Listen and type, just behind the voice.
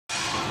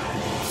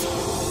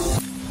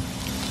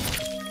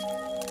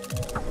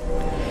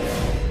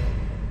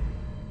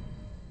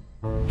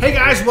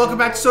guys, welcome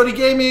back to SOTY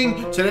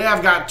Gaming. Today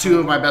I've got two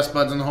of my best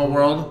buds in the whole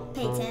world.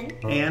 Payton.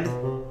 And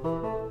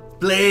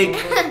Blake.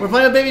 We're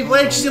playing with baby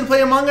Blake. She's going to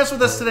play Among Us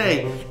with us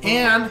today.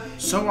 And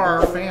so are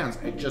our fans.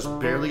 I just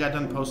barely got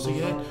done posting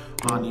it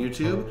on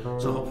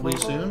YouTube. So hopefully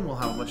soon we'll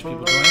have a bunch of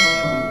people join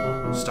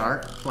and we will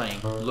start playing.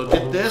 Look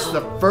at this.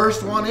 The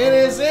first one in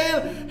is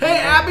in. Hey,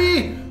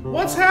 Abby.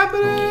 What's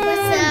happening?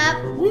 What's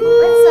up?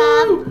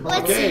 Woo! What's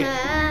up? Okay.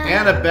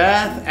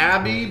 Annabeth,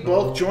 Abby,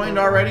 both joined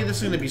already. This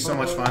is going to be so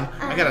much fun.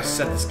 I got to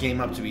set this game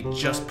up to be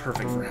just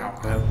perfect for how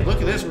I look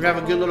at this. We have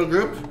a good little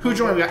group. Who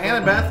joined? We got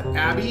Annabeth,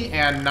 Abby,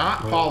 and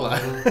not Paula.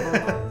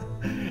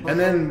 And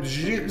then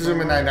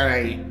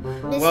Jigzamanai.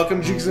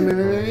 Welcome,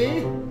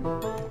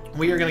 Jigzamanai.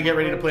 We are going to get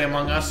ready to play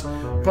Among Us.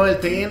 Play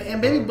with Payton,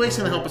 and baby Blake's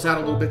going to help us out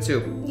a little bit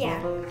too.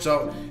 Yeah.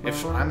 So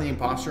if I'm the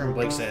imposter and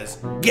Blake says,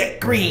 get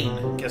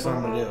green, guess what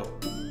I'm going to do?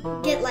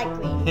 Get light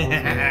green.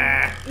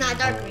 Not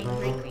dark green,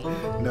 light green.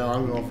 No,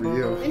 I'm going for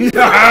you.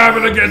 I'm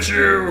gonna get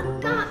you!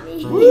 Got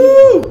me.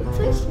 Woo!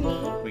 Push me.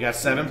 We got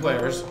 7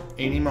 players.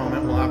 Any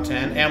moment we'll have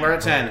 10. And we're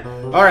at 10.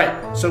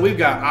 Alright, so we've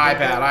got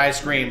iPad, Ice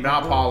Cream,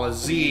 Not Paula,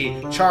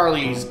 Z,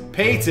 Charlie's,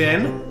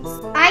 Payton,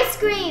 Ice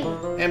cream.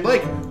 and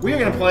Blake. We are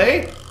gonna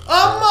play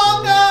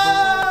Among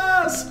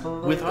Us!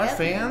 With our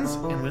fans,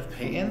 and with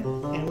Payton,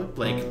 and with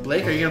Blake.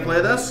 Blake, are you gonna play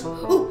with us?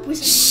 Oh,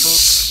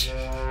 Shh!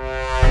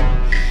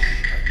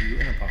 Are you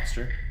an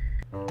imposter?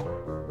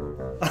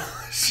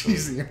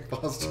 She's the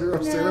imposter.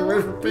 I'm staying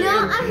away from Payton.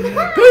 No, I'm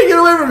not. Payton, get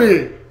away from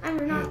me!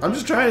 I'm not. I'm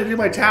just trying to do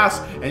my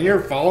task, and you're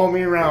following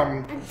me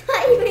around. I'm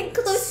not even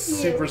close to you.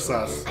 Super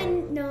sus. I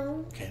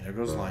know. Okay, there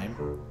goes Lime.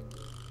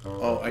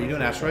 Oh, are you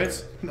doing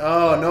asteroids?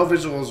 Oh, no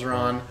visuals are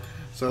on,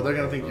 so they're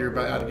gonna think you're a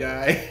bad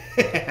guy.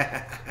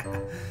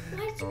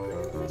 Why'd you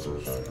put the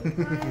vegetables?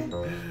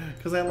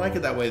 Because I like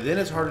it that way. Then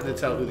it's harder to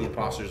tell who the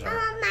imposters are.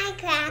 Oh, my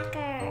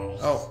crackers.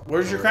 Oh,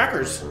 where's your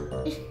crackers?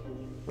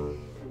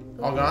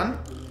 All gone?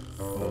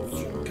 Oh,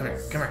 come here,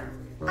 come here.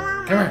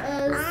 Come here.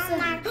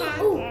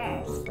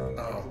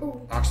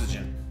 Oh,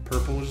 oxygen.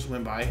 Purple just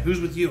went by. Who's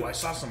with you? I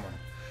saw someone.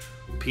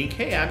 Pink.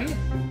 Hey, Abby.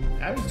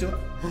 Abby's doing.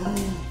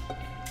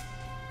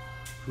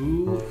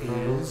 Who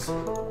is?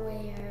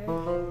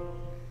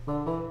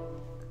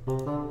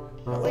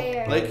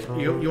 Where? Blake,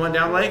 you went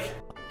down, Blake?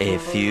 A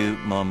few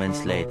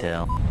moments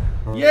later.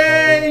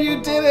 Yay!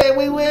 You did it!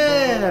 We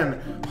win!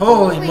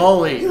 Holy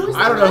moly! who was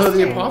I don't the know who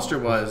the imposter? imposter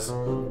was.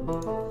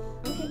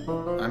 Okay.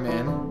 I'm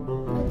in.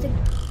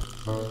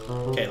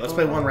 Okay, let's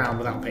play one round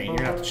without Payton. You're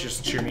gonna have to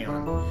just cheer me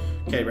on.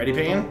 Okay, ready,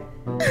 Payton?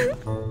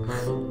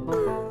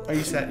 Are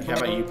you set? How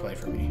about you play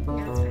for me? No,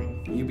 it's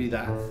fine. You be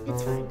that.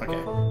 It's fine.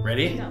 Okay,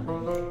 ready?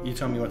 No. You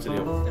tell me what to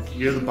do.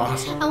 You're the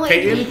boss. I want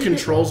Payton you to-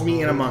 controls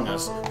me in Among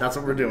Us. That's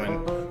what we're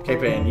doing. Okay,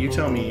 Payton, you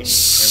tell me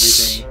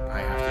everything I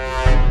have to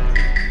do.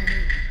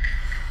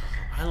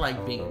 I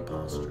like being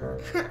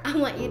imposter. I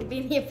want you to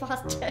be the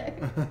imposter.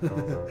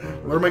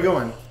 Where am I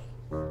going?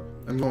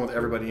 I'm going with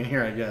everybody in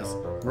here, I guess.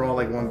 We're all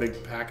like one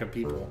big pack of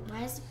people.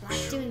 Why is Black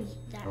doing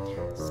that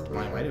task?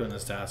 Why am I doing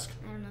this task?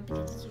 I don't know,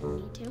 because you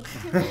need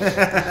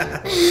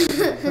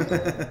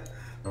to.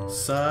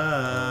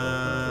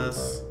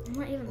 Sus. I'm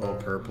not even Oh,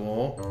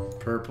 purple.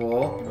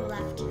 Purple.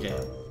 left. Okay.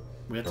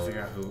 We have to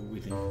figure out who we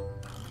think. Oh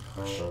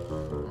my gosh.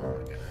 Oh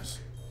my goodness.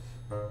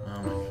 Oh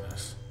my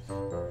goodness.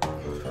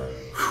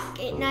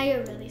 Okay, now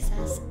you're really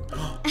sus.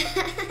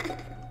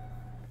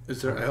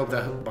 Is there? I hope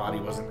that body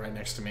wasn't right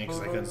next to me because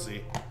I couldn't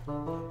see.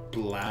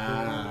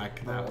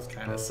 Black. That was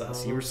kind of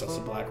sus. You were sus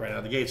of Black right out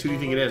of the gates. Who do you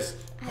think it is?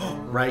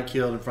 Right,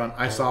 killed in front.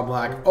 I saw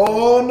Black.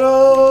 Oh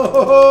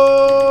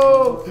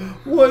no!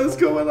 What is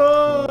going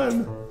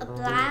on? A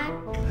black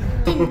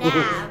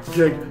nav.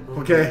 Okay.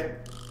 Okay.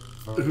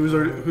 Who's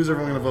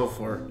everyone gonna vote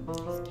for?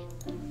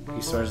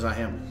 He starts not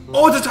him.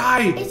 Oh, it's a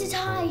tie. It's a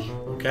tie.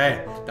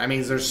 Okay. That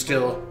means there's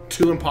still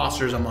 2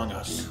 imposters among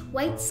us.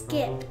 White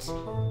skipped.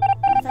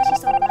 I thought she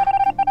saw black.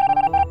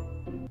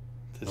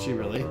 Did she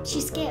really?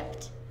 She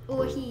skipped.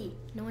 Or he.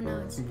 No one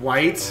knows.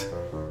 White.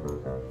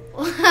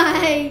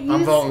 Why?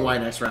 I'm voting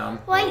white next round.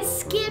 White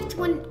skipped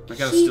when I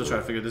gotta still try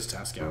to figure this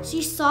task out.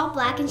 she saw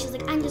black and she was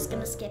like, I'm just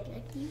gonna skip.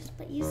 You're like,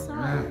 but you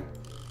saw it.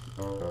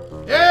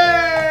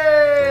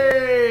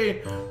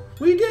 Yay!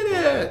 We did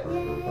it!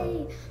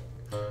 Yay.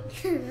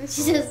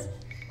 She just,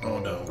 Oh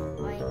no.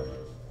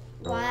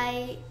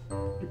 why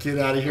Get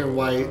out of here,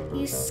 white.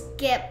 you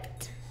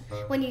skipped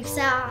when you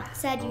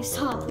said you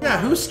saw black. Yeah,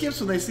 who skips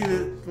when they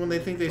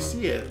think they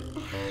see it?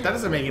 That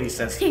doesn't make any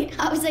sense.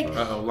 I was like,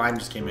 Uh-oh, Lime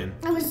just came in.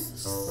 I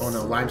was, Oh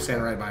no, Lime's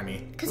standing right by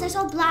me. because I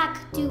saw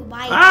black do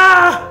white.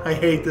 Ah! I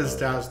hate this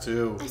task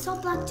too. I saw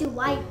black do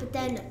white, but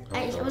then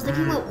I was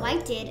looking what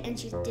white did, and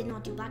she did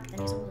not do black.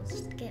 Then I saw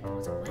skip. I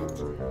was like, what?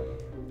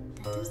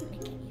 That doesn't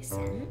make any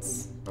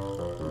sense.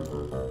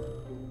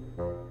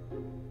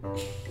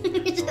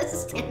 You're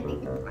just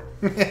standing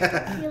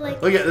there. You're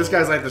like, Look at this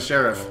guy's like the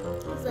sheriff.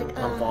 he's like,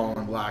 I'm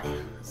following Black.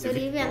 So do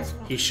you guys?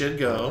 He should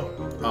go.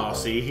 Oh,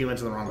 see, he went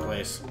to the wrong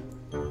place.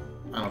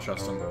 I don't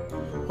trust him.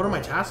 What are my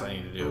tasks I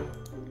need to do?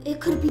 It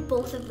could be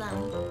both of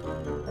them.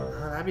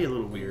 That'd be a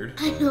little weird.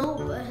 I know,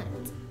 but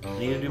I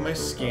need to do my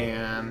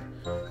scan.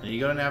 I need to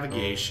go to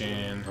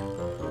navigation.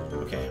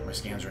 Okay, my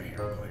scan's right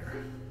here. I'll go here.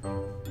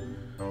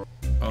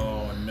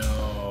 Oh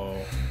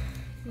no.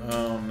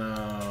 Oh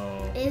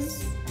no.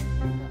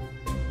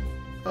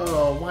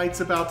 Oh,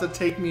 White's about to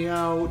take me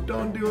out.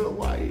 Don't do it,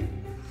 White.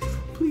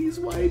 Please,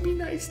 White, be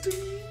nice to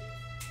me.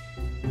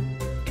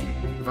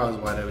 If I was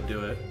White, I would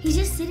do it. He's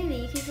just sitting there.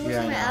 You can go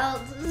somewhere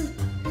else.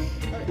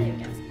 Oh, there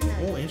he goes.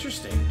 Oh,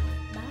 interesting.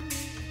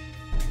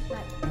 Bye.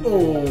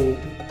 Oh.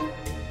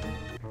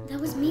 That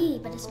was me,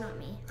 but it's not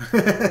me.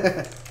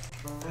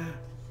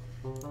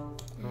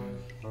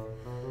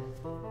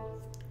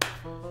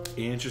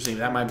 Interesting.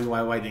 That might be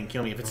why White didn't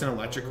kill me. If it's an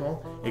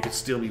electrical, it could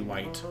still be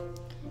White.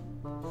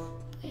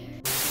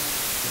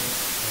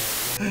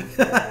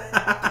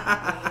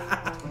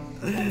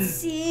 Let's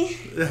see.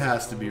 It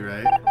has to be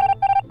right.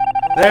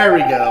 There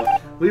we go.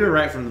 We were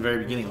right from the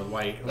very beginning with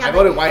White. Yeah, I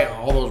voted White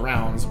all those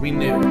rounds. We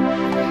knew.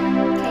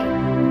 Okay.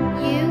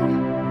 U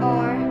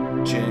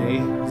R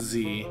J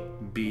Z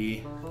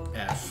B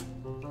F.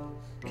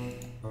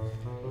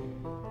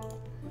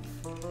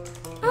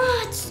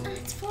 Oh,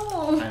 it's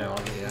full. I know.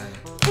 Yeah.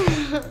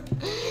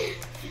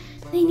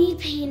 They need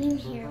Payton in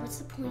here. What's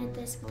the point of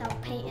this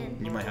without Payton?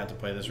 You might have to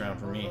play this round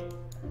for me.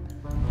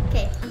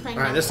 Okay, I'm playing.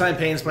 All right, this time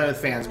Payton's playing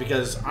with fans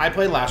because I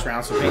played last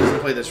round, so Payton's gonna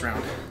play this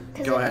round.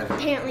 Go ahead.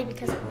 Apparently,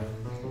 because.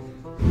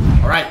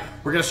 All right,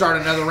 we're gonna start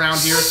another round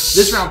here.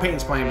 This round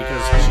Payton's playing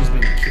because she's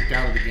been kicked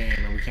out of the game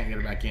and we can't get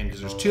her back in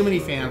because there's too many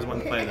fans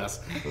wanting to play this.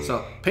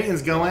 So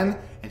Payton's going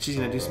and she's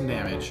gonna do some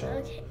damage.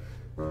 Okay.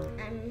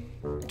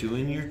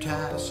 Doing your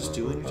task, just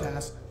doing your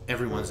task.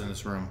 Everyone's in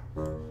this room.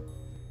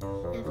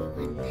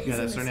 Everyone. Yeah,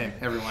 that's their name.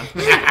 Everyone.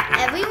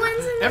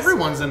 Everyone's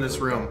Everyone's in in this.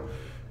 this room.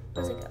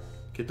 Where's it go?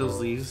 Get those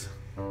leaves.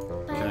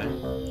 Bye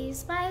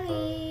leaves. Bye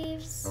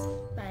leaves.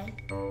 Bye.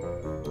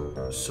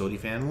 SOTY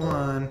fan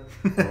 1.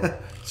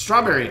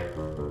 Strawberry.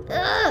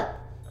 Ugh.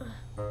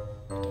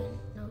 Again,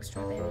 no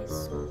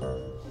strawberries.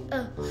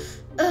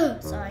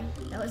 Sorry.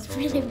 That was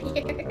really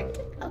weird.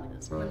 I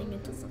was running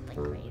into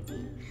something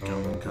crazy.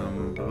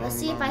 Come. Let's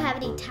see if I have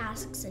any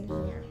tasks in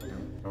here.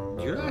 No.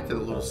 You're acting a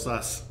little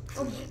sus.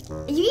 Oh,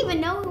 you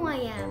even know who I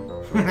am.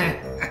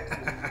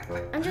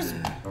 I'm just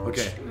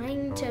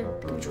trying to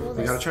control this.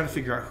 We gotta try to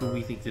figure out who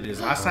we think it is.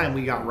 Last time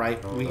we got it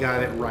right when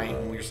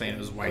we were saying it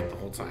was White the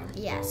whole time.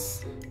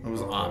 Yes. It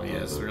was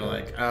obvious. We were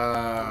like,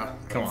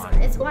 come on.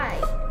 It's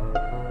white.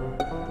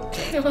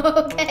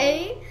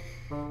 Okay.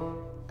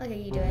 Okay,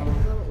 you do it.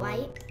 Vote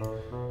white.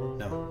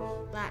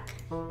 No. Black.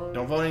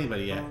 Don't vote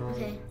anybody yet.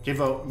 Okay. Okay,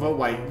 vote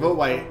White. Vote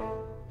White.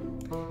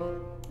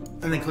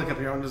 And then click up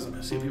here and just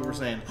see if people are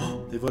saying,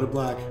 oh, they voted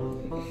black.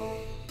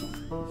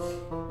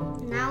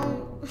 Now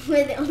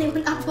we're the only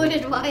one that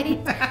voted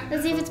white.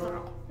 Let's see if it's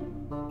wrong.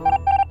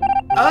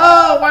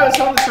 Oh, White was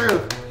telling the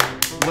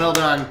truth. Well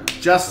done.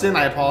 Justin,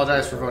 I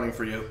apologize for voting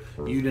for you.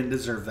 You didn't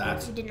deserve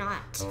that. You did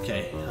not.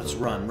 Okay, let's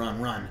run. Dude,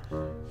 Run.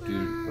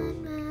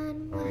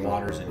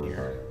 water's in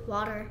here.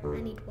 Water.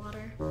 I need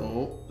water.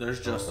 Oh,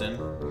 there's Justin.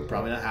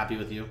 Probably not happy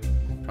with you.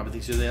 Probably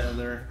thinks you're the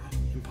other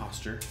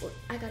imposter.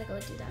 I gotta go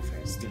do that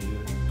first. Go do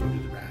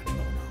the rat. Oh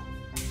no.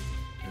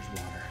 There's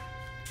water.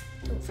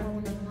 Don't fall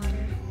in the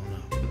water.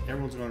 Oh no.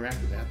 Everyone's going rat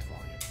because they have to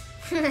follow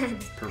you.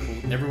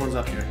 Purple. Everyone's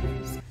up here.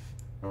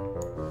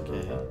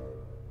 Okay.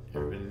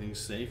 Everything's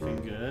safe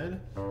and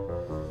good.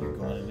 You're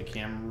going in the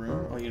camera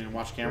room. Oh, you're gonna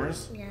watch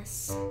cameras?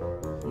 Yes.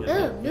 You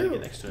gotta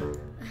get next to it.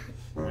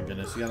 Oh my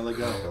goodness, you gotta let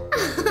go.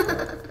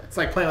 It's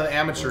like playing with an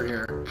amateur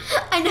here.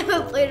 I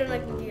never played on a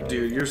computer.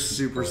 Dude, you're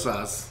super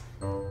sus.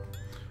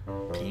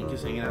 Pink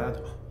is hanging out.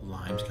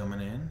 Lime's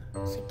coming in.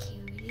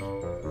 Security.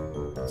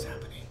 What's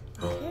happening?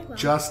 Okay, well.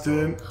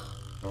 Justin.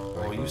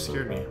 Oh, you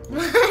scared me.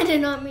 I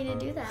did not mean to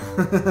do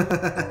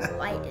that.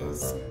 White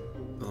is.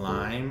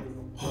 Lime.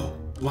 Oh,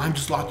 Lime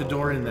just locked the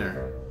door in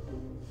there.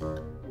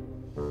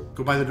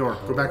 Go by the door.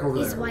 Go back over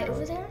there. Is white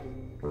over there?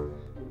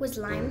 Was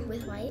lime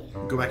with white?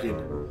 Go back in.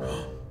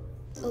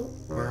 Oh.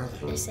 Where are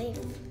they? They're safe.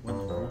 What in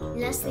the world?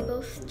 Unless they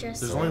both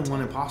just. There's only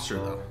one imposter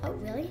though. Oh,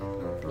 really?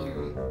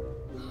 Yeah.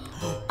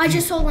 I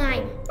just saw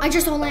lime. I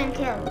just saw lime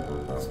kill.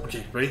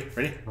 Okay, ready?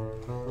 Click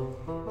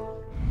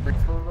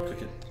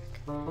it.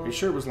 Are you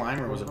sure it was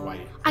Lime or was it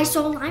White? I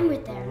saw lime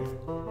right there.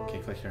 Okay,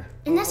 click here.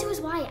 Unless it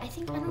was white. I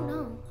don't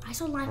know. I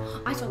saw lime.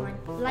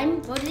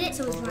 Lime voted it,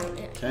 so it was lime.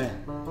 Okay.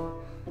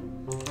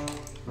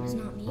 It was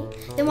not me.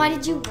 Then why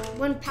did you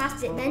run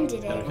past it, then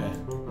did it? Okay.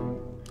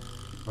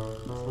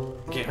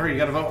 Okay, hurry, you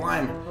gotta vote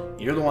Lime.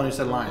 You're the one who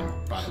said Lime,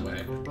 by the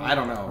way. I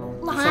don't know.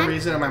 Lime? For some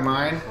reason in my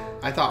mind,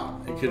 I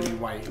thought it could be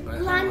White,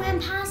 but Lime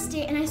ran past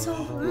it and I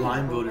saw lime.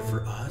 Lime voted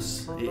for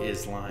us. It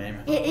is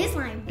Lime. It is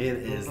lime. It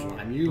is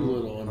Lime. You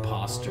little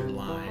imposter,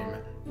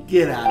 Lime.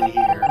 Get out of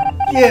here.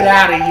 Get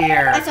out of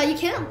here. I saw you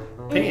kill him.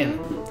 Payton.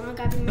 Oh,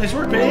 God, Nice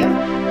work, Payton.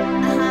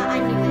 I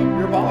knew it.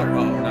 You're a baller.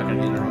 Oh, we're not gonna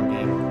get in our own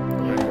game.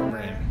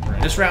 We're in.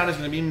 This round is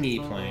gonna be me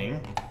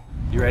playing.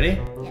 You ready?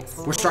 Yes.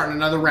 We're starting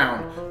another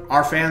round.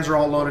 Our fans are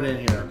all loaded in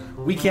here.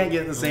 We can't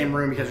get in the same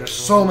room because there's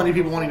so many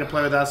people wanting to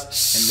play with us.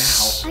 And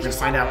now we're gonna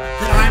find out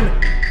that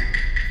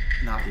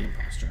I'm not the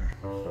imposter.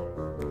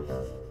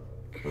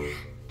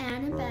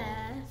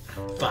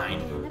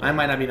 Fine. I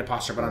might not be an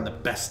imposter, but I'm the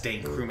best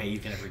dang crewmate you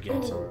can ever get.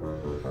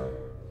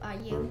 Are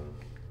you?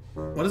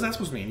 What is that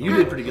supposed to mean? You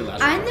did pretty good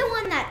last I'm round. the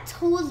one that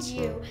told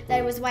you that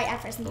it was white at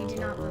first and you did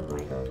not vote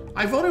white.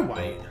 I voted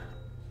white.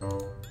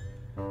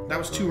 That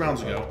was 2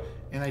 rounds ago,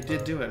 and I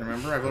did do it.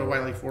 Remember, I voted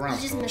white like 4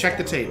 rounds. Check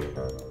the tape.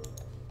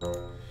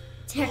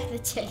 Check the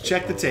tape.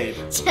 Check the tape.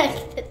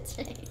 Check the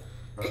tape.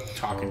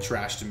 Talking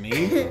trash to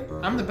me.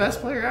 I'm the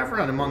best player ever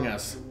on Among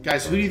Us.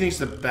 Guys, who do you think's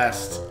the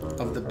best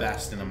of the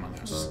best in Among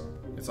Us?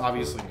 It's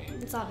obviously me.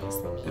 It's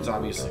obviously me. It's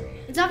obviously me.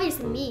 It's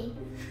obviously me.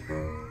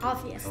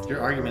 Obviously.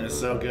 Your argument is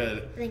so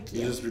good. Thank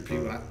you. You just repeat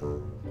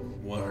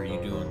what are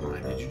you doing,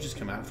 Lime? Did you just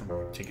come out from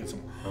taking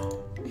some...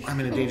 I'm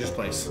in a dangerous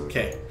place.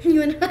 Okay.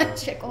 You and a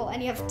trickle,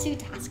 and you have 2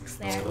 tasks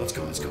there. Let's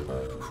go. I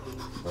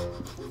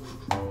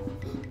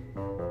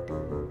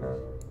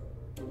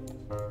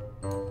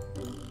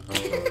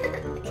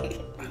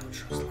don't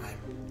trust Lime.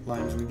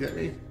 Lime's gonna get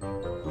me.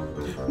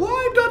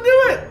 Lime, don't do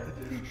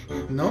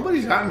it!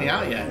 Nobody's gotten me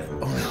out yet.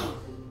 Oh no.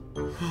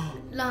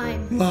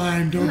 Lime.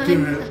 Lime, don't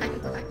do it.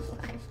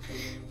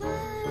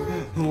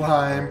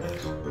 Lime.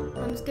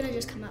 I'm just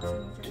gonna come out from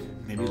over there.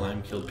 Maybe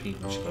Lime killed Pete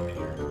when she came in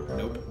here.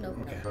 Nope. Nope.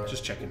 Okay,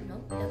 just checking.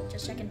 Nope,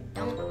 just checking.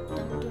 Don't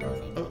do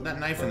anything. Oh, that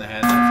knife in the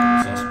head.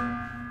 That's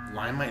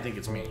Lime might think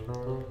it's me.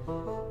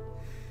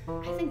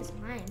 I think it's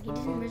mine. He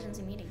did an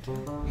emergency meeting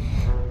too.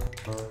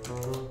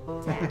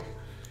 Sad.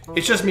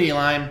 It's just me,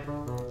 Lime.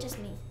 Just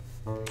me.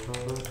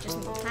 Just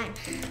me. Time.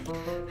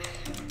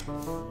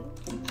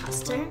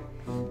 Imposter.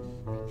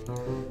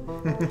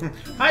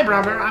 Hi,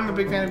 Brown Bear. I'm a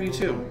big fan of you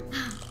too.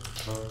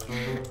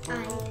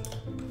 I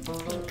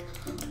think.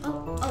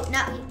 Oh,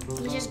 no.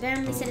 He just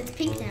randomly said it's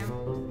pink now.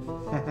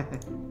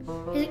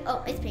 He's like,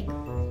 oh, it's pink.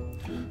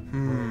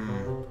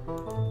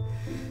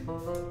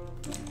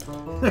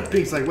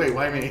 Pink's like, wait,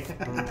 why me?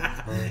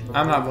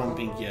 I'm not voting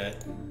pink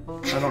yet.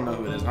 I don't know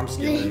who it is. I'm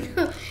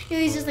skipping.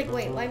 He's just like,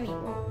 wait, why me?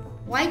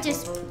 Why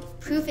just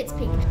prove it's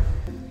pink?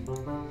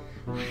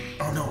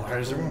 Oh no,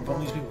 is everyone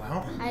voting these people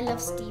out? I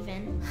love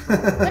Steven.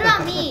 What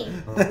about me?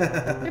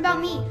 What about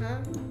me, huh?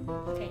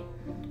 Okay.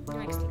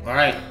 Next Steven.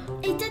 Alright.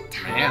 It's a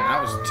tie. Man,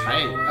 that was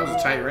tight. That was a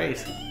tight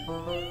race.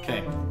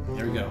 Okay,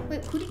 here we go.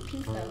 Wait, who did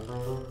pink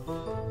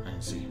though? I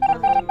didn't see.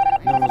 Probably didn't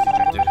vote. No one was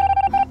ejected.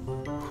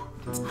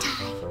 It's a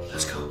tie.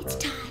 Let's go. It's a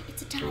tie.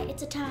 It's a tie.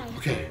 It's a tie.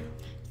 Okay.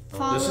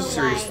 Follow This is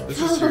serious. white. This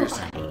is Follow serious.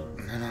 white.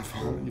 No, not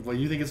following. Well,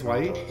 you think it's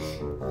white?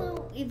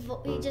 No,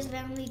 we just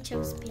randomly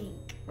chose pink.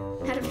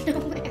 Out of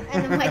nowhere.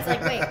 And then White's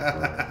like, wait.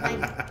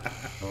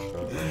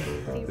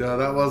 Yeah,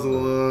 that was a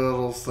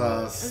little I was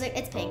sus. like,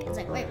 it's pink. It's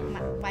like, wait,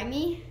 why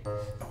me? Oh,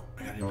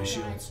 I gotta do my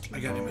shields. I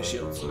gotta do my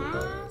shields.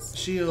 Task.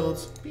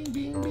 Shields. Bing,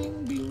 bing,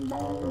 bing, bing,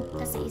 bong.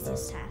 That's the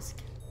easiest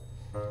task.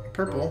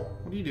 Purple,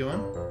 what are you doing?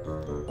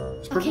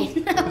 Is Purple,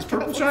 Okay. is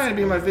Purple trying to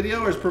be in my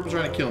video or is Purple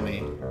trying to kill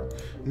me?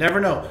 Never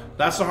know.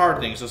 That's the hard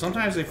thing. So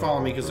sometimes they follow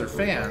me because they're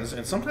fans,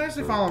 and sometimes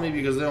they follow me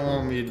because they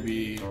want me to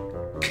be...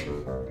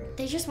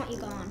 They just want you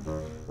gone.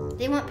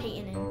 They want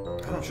Payton in.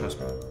 I don't trust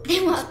my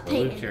They want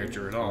blue Payton.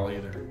 character at all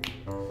either.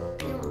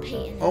 They want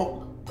Payton.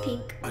 Oh,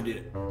 Pink. I did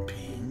it.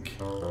 Pink.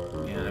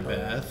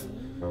 Annabeth.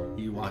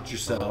 You watch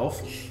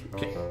yourself.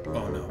 Okay.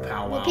 Oh no,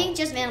 pow wow. Well, Pink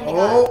just randomly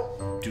got.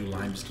 Oh! Dude,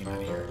 Lime just came out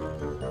of here.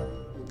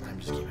 Lime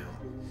just came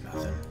out.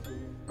 Nothing.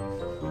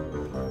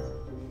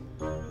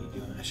 What are you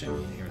doing? I shouldn't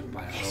be in here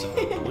by myself.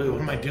 Blue,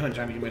 what am I doing?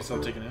 Trying to get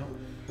myself taken out?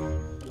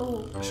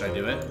 Oh. Should I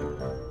do it?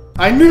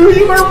 I knew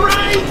you were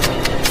right!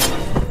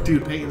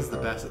 Dude, Peyton's the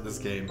best at this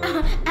game.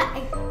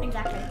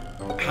 Exactly.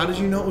 How did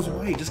you know it was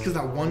white? Just because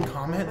that one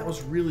comment? That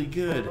was really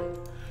good.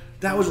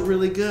 That was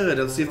really good.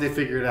 Let's see if they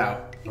figure it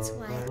out. It's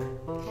white.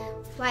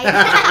 White.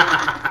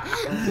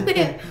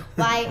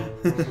 White.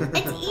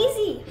 It's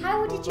easy.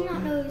 How did you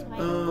not know it was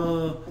white?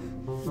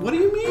 What do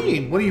you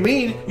mean? What do you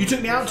mean? You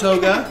took me out,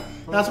 Toga.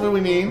 That's what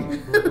we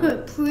mean.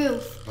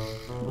 Proof.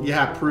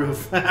 Yeah,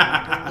 proof.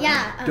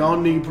 Yeah.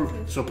 Don't need proof.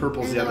 So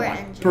purple's And the other lower one.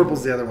 engine.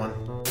 Purple's the other one.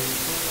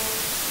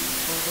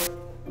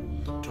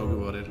 Toga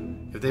voted.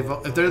 If they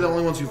vote, if they're the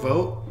only ones who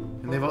vote,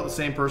 and they vote the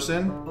same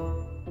person.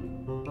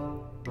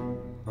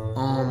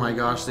 Oh my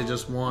gosh, they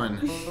just won.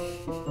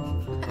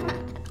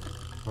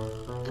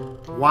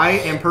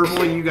 White and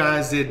purple, you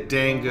guys did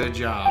dang good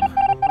job.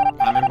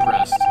 I'm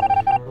impressed.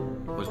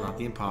 Was not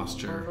the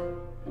imposter.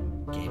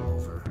 Game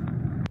over.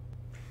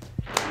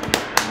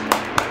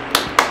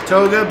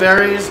 Toga,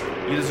 berries,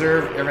 you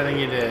deserve everything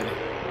you did.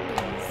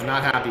 I'm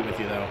not happy with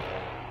you though.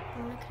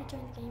 Oh, I could have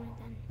joined the game right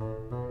then.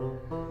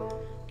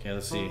 Okay,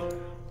 let's see.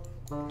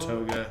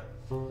 Toga.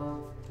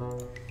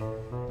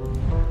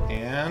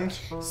 And...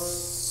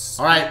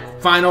 Alright,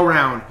 final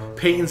round.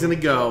 Peyton's gonna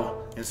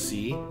go and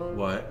see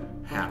what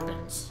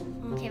happens.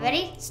 Okay,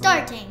 ready?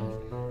 Starting.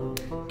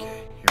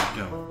 Okay, here we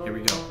go. Here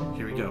we go.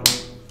 Here we go.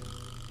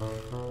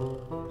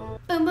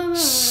 Boom, boom, boom.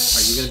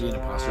 Are you gonna be an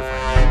imposter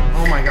finally?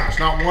 Oh my gosh,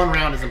 not one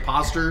round is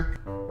imposter?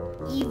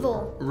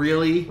 Evil.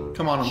 Really?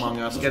 Come on, Among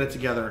Us, get it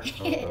together.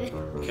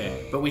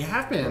 Okay, but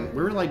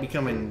we're like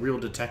becoming real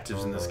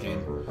detectives in this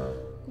game.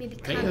 Maybe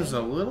Peyton is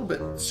a little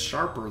bit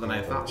sharper than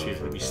I thought she was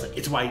gonna be.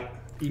 It's white.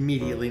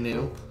 Immediately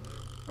knew.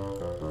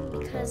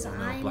 Because Oh,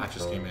 no, I'm black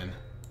just came in.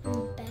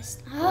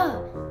 best.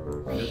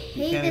 Oh, I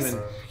hate this.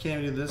 You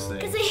can't even do this thing.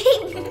 Because I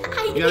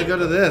hate. You gotta go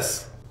to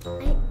this. I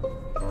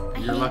You're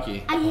hate,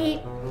 lucky. I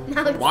hate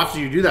mouse.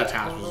 Watching you do that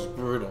task was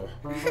brutal.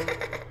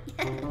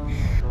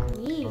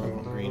 Green. I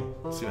want green.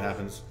 Let's see what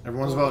happens.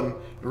 Everyone's voting.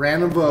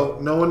 Random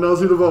vote. No one knows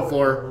who to vote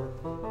for.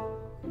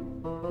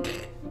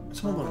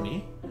 Someone vote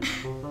me?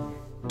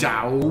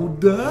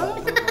 Dowda?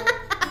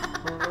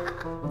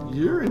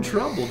 You're in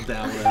trouble,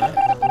 Dowda.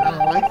 I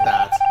don't like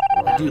that.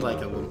 I do like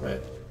it a little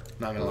bit.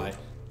 Not gonna lie.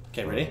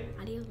 Okay, ready?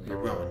 Adios.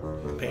 You're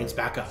going. Payton's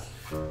back up.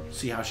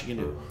 See how she can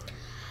do.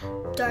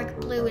 Dark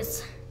blue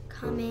is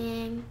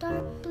coming.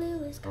 Dark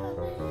blue is coming.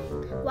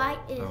 White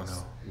is. Oh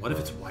no. What if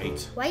it's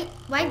white? White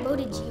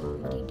voted you.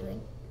 What are you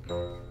doing?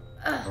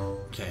 Ugh.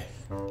 Okay.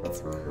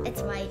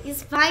 It's white. He's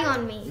spying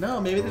on me.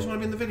 No, maybe they just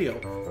want to be in the video.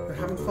 They're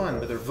having fun,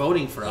 but they're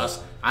voting for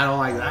us. I don't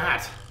like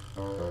that.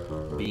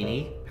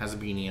 Beanie has a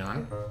beanie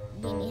on.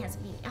 Beanie has a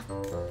beanie.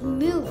 Oh,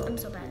 move. I'm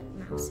so bad at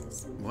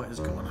mouses. What is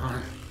going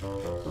on?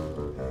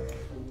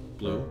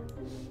 Blue.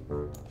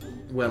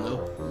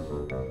 Wellow.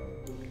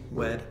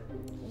 Wed.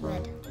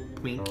 Red.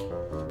 Twink.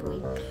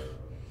 Boink.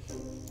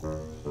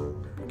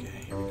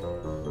 Okay, here we go.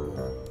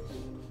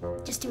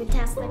 Just doing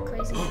tasks like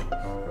crazy.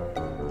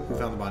 Who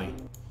found the body?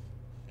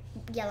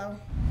 Yellow.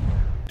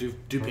 Do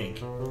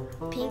pink.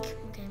 Pink.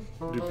 Okay.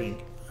 Do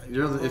pink.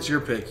 It's your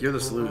pick. You're the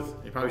sleuth.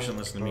 You probably shouldn't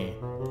listen to me.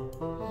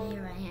 Yeah,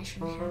 you're right. I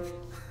shouldn't have.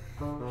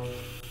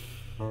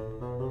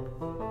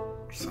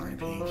 Sorry,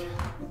 Pink.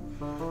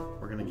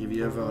 We're gonna give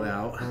you a vote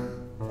out.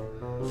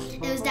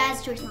 It was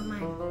Dad's choice, not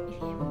mine.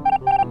 If you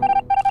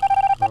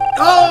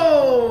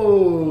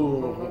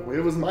Oh!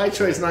 It was my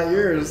choice, not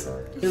yours.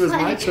 It was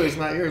my choice,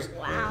 not yours.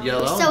 Wow.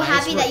 Yellow. I'm so nice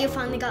happy work. that you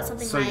finally got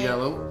something So right.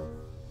 yellow.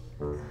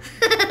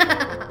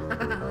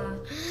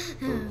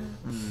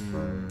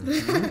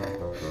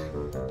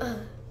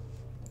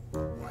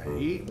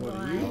 White.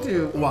 What do you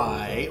do?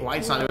 White.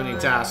 White's not doing any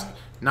tasks.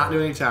 Not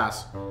doing any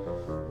tasks.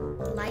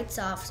 Lights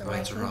off, so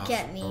Lights White are won't off.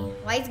 get me.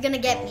 White's gonna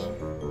get me.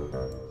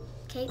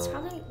 Okay, it's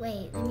probably.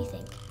 Wait, let me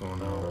think. Oh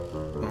no.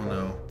 Oh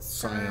no.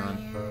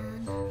 Cyan.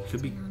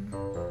 Could be.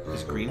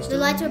 Is green The still?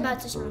 lights are about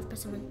to turn off, but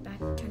someone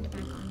turned it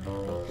back on right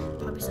away.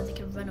 Probably so they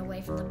could run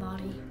away from the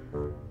body.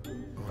 Oh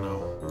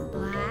no.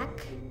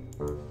 Black.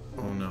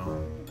 Oh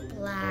no.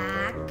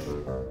 Black.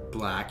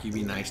 Black, you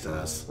be nice to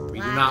us. We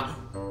do Black.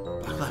 not.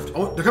 Black left.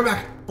 Oh, they're coming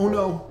back. Oh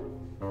no.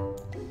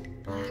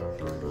 Black.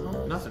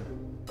 Oh, nothing.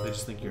 They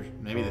just think you're.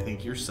 Maybe they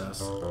think you're sus.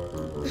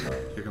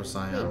 Here comes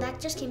Cyan. Wait, that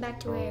just came back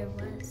to where it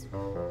was.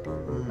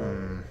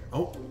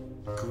 Oh,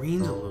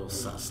 green's a little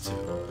sus too.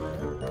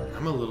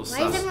 I'm a little sus.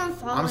 Why is everyone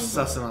following I'm me?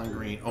 sussing on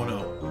green. Oh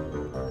no.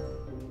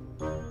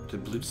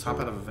 Did blue just hop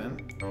out of a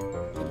vent? I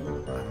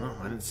don't know.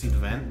 I didn't see the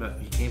vent, but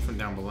he came from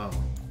down below.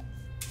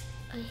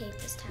 I hate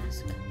this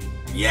task.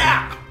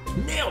 Yeah!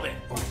 Nailed it!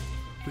 Oh,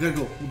 we gotta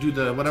go. We'll do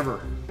the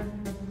whatever.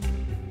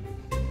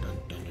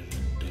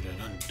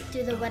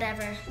 Do the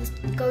whatever. Let's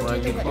go Well, do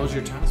you the can close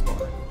whatever. your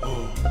taskbar.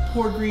 Oh,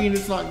 poor green.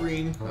 It's not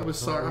green. I was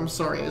sorry. I'm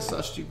sorry I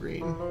sussed you,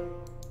 green.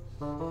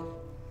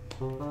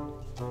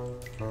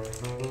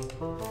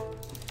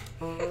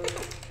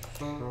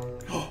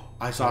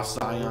 I saw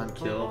Cyan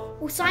kill.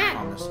 Oh, I Cyan.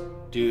 promise.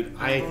 Dude,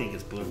 I think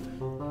it's blue.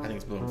 I think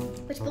it's blue.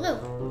 Which blue?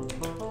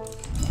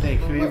 Hey,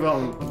 who are you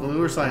voting?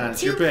 Blue or Cyan?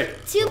 It's your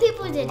pick. Two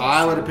people did it.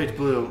 I would have picked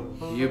blue.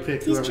 You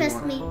pick Please whoever you trust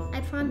want. me.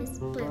 I promise.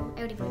 Blue. I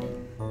already voted.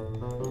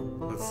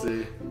 Let's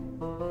see.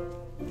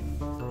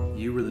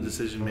 You were the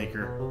decision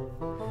maker.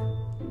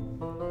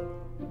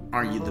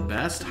 Are you the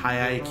best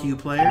high IQ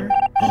player?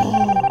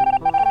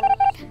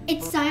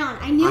 It's Cyan.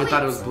 I knew it. I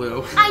thought it was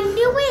blue. I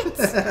knew it.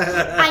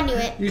 I knew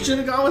it. You should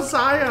have gone with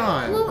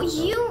Cyan. Well,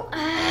 you.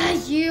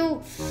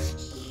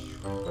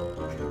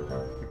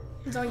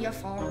 It's all your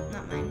fault,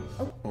 not mine.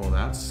 Oh, Oh,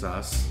 that's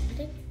sus. I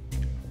did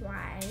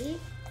white.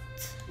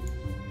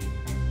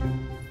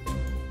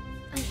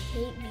 I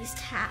hate these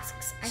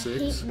tasks. I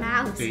 6, hate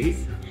mouse. 8,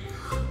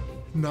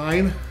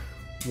 9,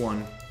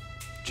 1.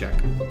 Check. Or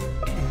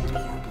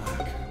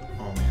black.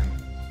 Oh man.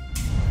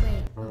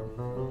 Wait.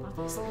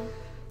 Obviously.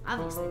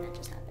 Obviously that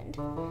just happened.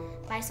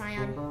 Bye,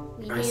 Cyan.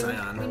 We knew.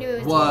 Cyan We knew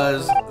it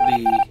was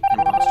the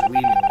imposter. We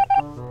knew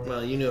it.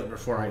 Well, you knew it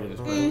before I did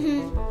as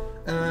well.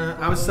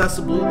 I was sus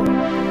of blue.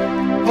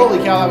 Holy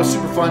cow, that was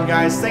super fun,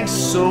 guys. Thanks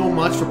so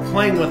much for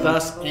playing with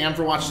us and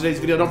for watching today's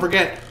video. Don't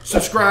forget,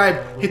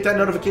 subscribe, hit that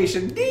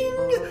notification ding,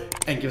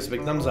 and give us a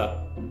big thumbs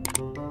up.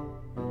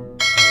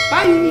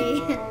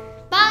 Bye!